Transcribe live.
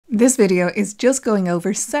This video is just going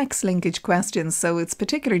over sex linkage questions, so it's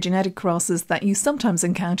particular genetic crosses that you sometimes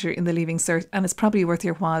encounter in the Leaving Cert, and it's probably worth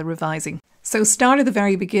your while revising. So start at the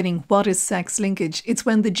very beginning. What is sex linkage? It's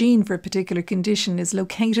when the gene for a particular condition is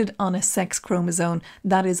located on a sex chromosome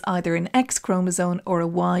that is either an X chromosome or a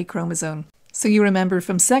Y chromosome. So you remember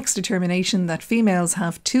from sex determination that females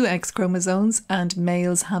have two X chromosomes and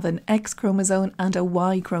males have an X chromosome and a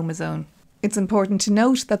Y chromosome. It's important to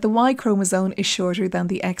note that the Y chromosome is shorter than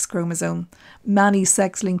the X chromosome. Many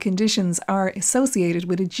sex-linked conditions are associated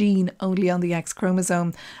with a gene only on the X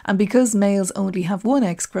chromosome, and because males only have one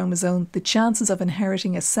X chromosome, the chances of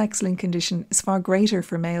inheriting a sex-linked condition is far greater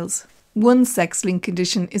for males. One sex-linked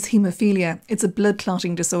condition is haemophilia. It's a blood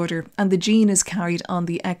clotting disorder, and the gene is carried on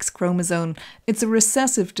the X chromosome. It's a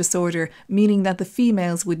recessive disorder, meaning that the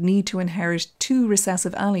females would need to inherit two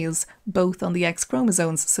recessive alleles, both on the X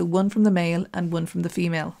chromosomes, so one from the male and one from the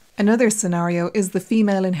female. Another scenario is the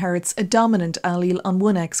female inherits a dominant allele on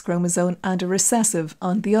one X chromosome and a recessive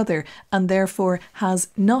on the other, and therefore has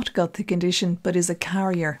not got the condition but is a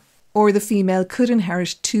carrier. Or the female could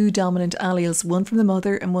inherit two dominant alleles, one from the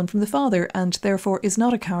mother and one from the father, and therefore is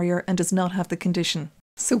not a carrier and does not have the condition.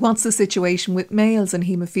 So what's the situation with males and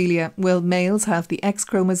haemophilia? Well, males have the X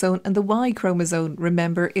chromosome and the Y chromosome.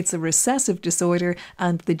 Remember, it's a recessive disorder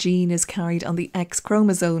and the gene is carried on the X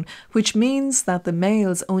chromosome, which means that the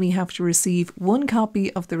males only have to receive one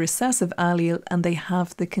copy of the recessive allele and they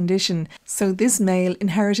have the condition. So this male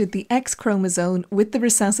inherited the X chromosome with the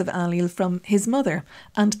recessive allele from his mother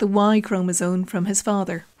and the Y chromosome from his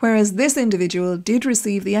father. Whereas this individual did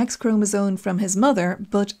receive the X chromosome from his mother,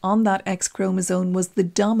 but on that X chromosome was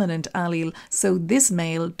the dominant allele, so this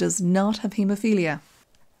male does not have haemophilia.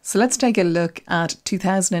 So let's take a look at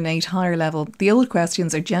 2008 higher level. The old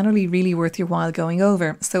questions are generally really worth your while going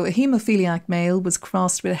over. So a haemophiliac male was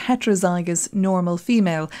crossed with a heterozygous normal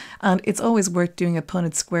female, and it's always worth doing a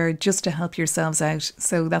Punnett square just to help yourselves out,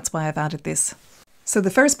 so that's why I've added this. So the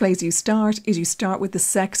first place you start with the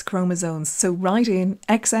sex chromosomes. So write in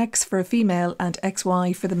XX for a female and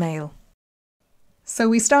XY for the male. So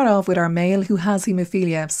we start off with our male who has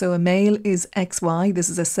haemophilia. So a male is XY. This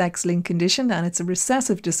is a sex-linked condition and it's a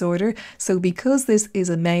recessive disorder. So because this is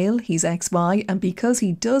a male, he's XY, and because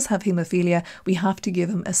he does have haemophilia, we have to give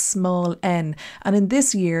him a small n. And in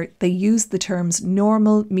this year, they used the terms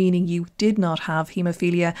normal, meaning you did not have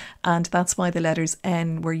haemophilia, and that's why the letters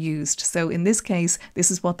N were used. So in this case,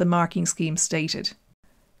 this is what the marking scheme stated.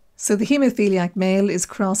 So the haemophiliac male is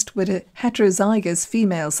crossed with a heterozygous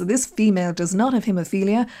female. So this female does not have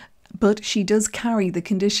haemophilia, but she does carry the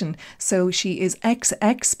condition. So she is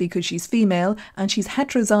XX because she's female, and she's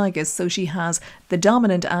heterozygous, so she has the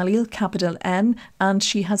dominant allele, capital N, and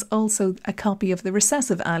she has also a copy of the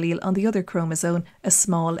recessive allele on the other chromosome, a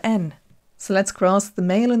small n. So let's cross the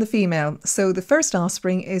male and the female. So the first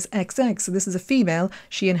offspring is XX. So this is a female.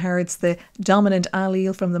 She inherits the dominant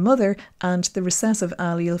allele from the mother and the recessive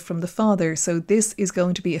allele from the father. So this is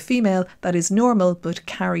going to be a female that is normal but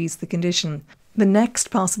carries the condition. The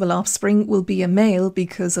next possible offspring will be a male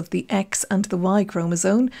because of the X and the Y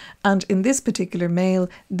chromosome, and in this particular male,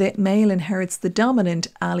 the male inherits the dominant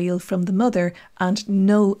allele from the mother and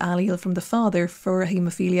no allele from the father for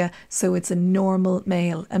haemophilia, so it's a normal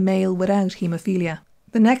male, a male without haemophilia.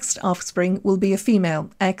 The next offspring will be a female,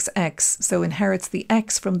 XX, so inherits the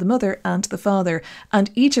X from the mother and the father,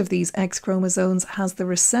 and each of these X chromosomes has the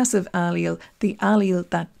recessive allele, the allele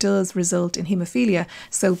that does result in haemophilia.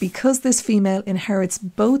 So because this female inherits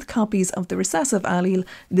both copies of the recessive allele,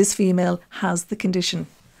 this female has the condition.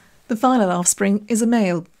 The final offspring is a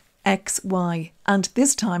male, XY, and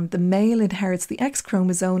this time the male inherits the X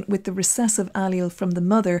chromosome with the recessive allele from the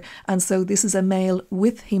mother, and so this is a male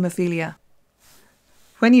with haemophilia.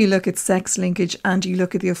 When you look at sex linkage and you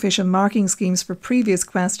look at the official marking schemes for previous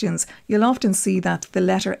questions, you'll often see that the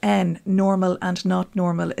letter N, normal and not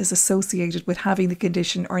normal, is associated with having the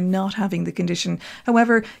condition or not having the condition.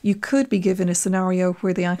 However, you could be given a scenario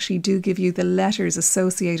where they actually do give you the letters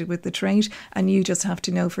associated with the trait, and you just have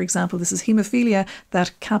to know, for example, this is haemophilia,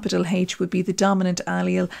 that capital H would be the dominant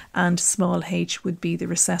allele and small h would be the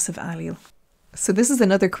recessive allele. So this is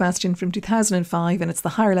another question from 2005, and it's the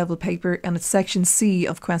higher level paper, and it's section C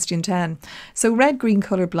of question 10. So red-green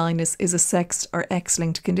colour blindness is a sex or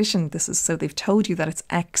X-linked condition. This is so they've told you that it's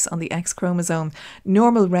X on the X chromosome.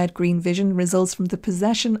 Normal red-green vision results from the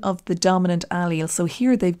possession of the dominant allele. So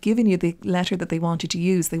here they've given you the letter that they wanted to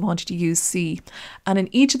use. They wanted to use C. And in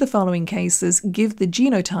each of the following cases, give the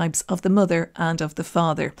genotypes of the mother and of the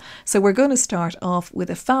father. So we're going to start off with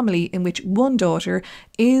a family in which one daughter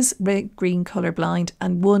is red-green colourblind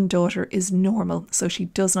and one daughter is normal, so she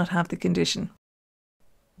does not have the condition.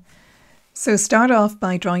 So start off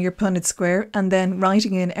by drawing your Punnett square and then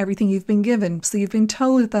writing in everything you've been given. So you've been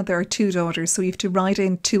told that there are 2 daughters, so you have to write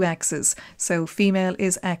in 2 X's. So female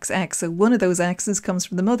is XX. So one of those X's comes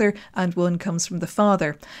from the mother and one comes from the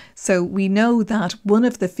father. So we know that one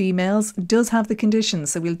of the females does have the condition.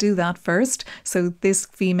 So we'll do that first. So this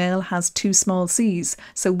female has 2 small c's.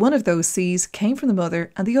 So one of those c's came from the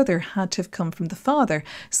mother and the other had to have come from the father.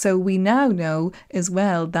 So we now know as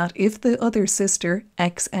well that if the other sister,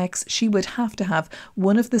 XX, she would have to have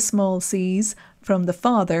one of the small c's from the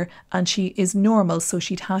father, and she is normal, so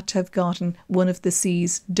she'd had to have gotten one of the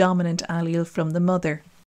c's dominant allele from the mother.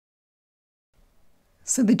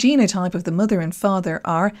 So the genotype of the mother and father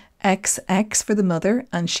are XX for the mother,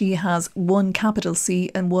 and she has 1 capital C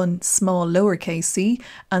and 1 small lowercase c,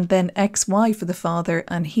 and then XY for the father,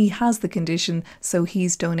 and he has the condition, so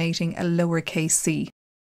he's donating a lowercase c.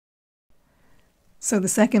 So the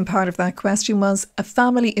second part of that question was a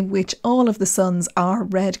family in which all of the sons are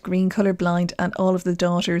red-green colour blind and all of the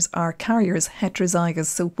daughters are carriers, heterozygous.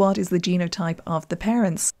 So what is the genotype of the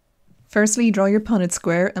parents? Firstly, draw your Punnett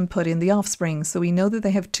square and put in the offspring. So we know that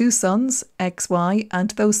they have 2 sons, XY,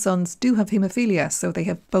 and those sons do have haemophilia, so they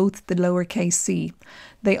have both the lowercase c.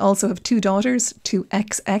 They also have 2 daughters, 2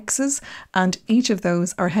 XXs, and each of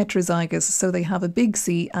those are heterozygous, so they have a big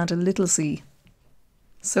C and a little c.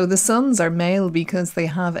 So the sons are male because they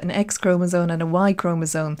have an X chromosome and a Y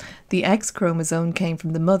chromosome. The X chromosome came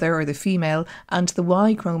from the mother or the female, and the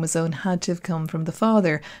Y chromosome had to have come from the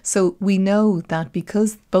father. So we know that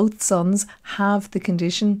because both sons have the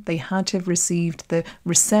condition, they had to have received the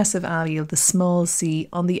recessive allele, the small c,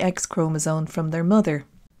 on the X chromosome from their mother.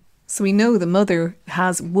 So we know the mother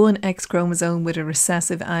has 1 X chromosome with a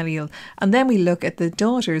recessive allele. And then we look at the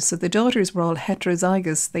daughters. So the daughters were all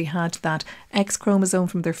heterozygous. They had that X chromosome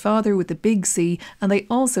from their father with the big C, and they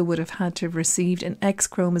also would have had to have received an X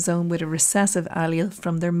chromosome with a recessive allele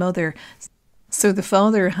from their mother. So the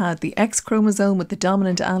father had the X chromosome with the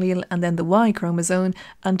dominant allele and then the Y chromosome,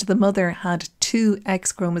 and the mother had 2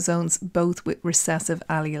 X chromosomes, both with recessive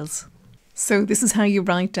alleles. So this is how you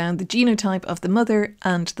write down the genotype of the mother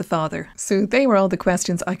and the father. So they were all the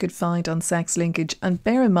questions I could find on sex linkage, and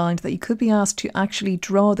bear in mind that you could be asked to actually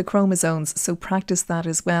draw the chromosomes, so practice that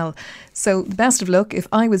as well. So best of luck. If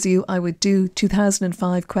I was you, I would do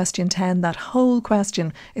 2005 question 10, that whole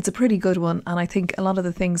question. It's a pretty good one, and I think a lot of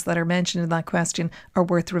the things that are mentioned in that question are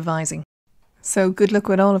worth revising. So good luck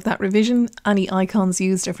with all of that revision. Any icons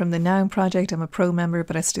used are from the Noun project. I'm a pro member,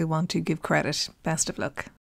 but I still want to give credit. Best of luck.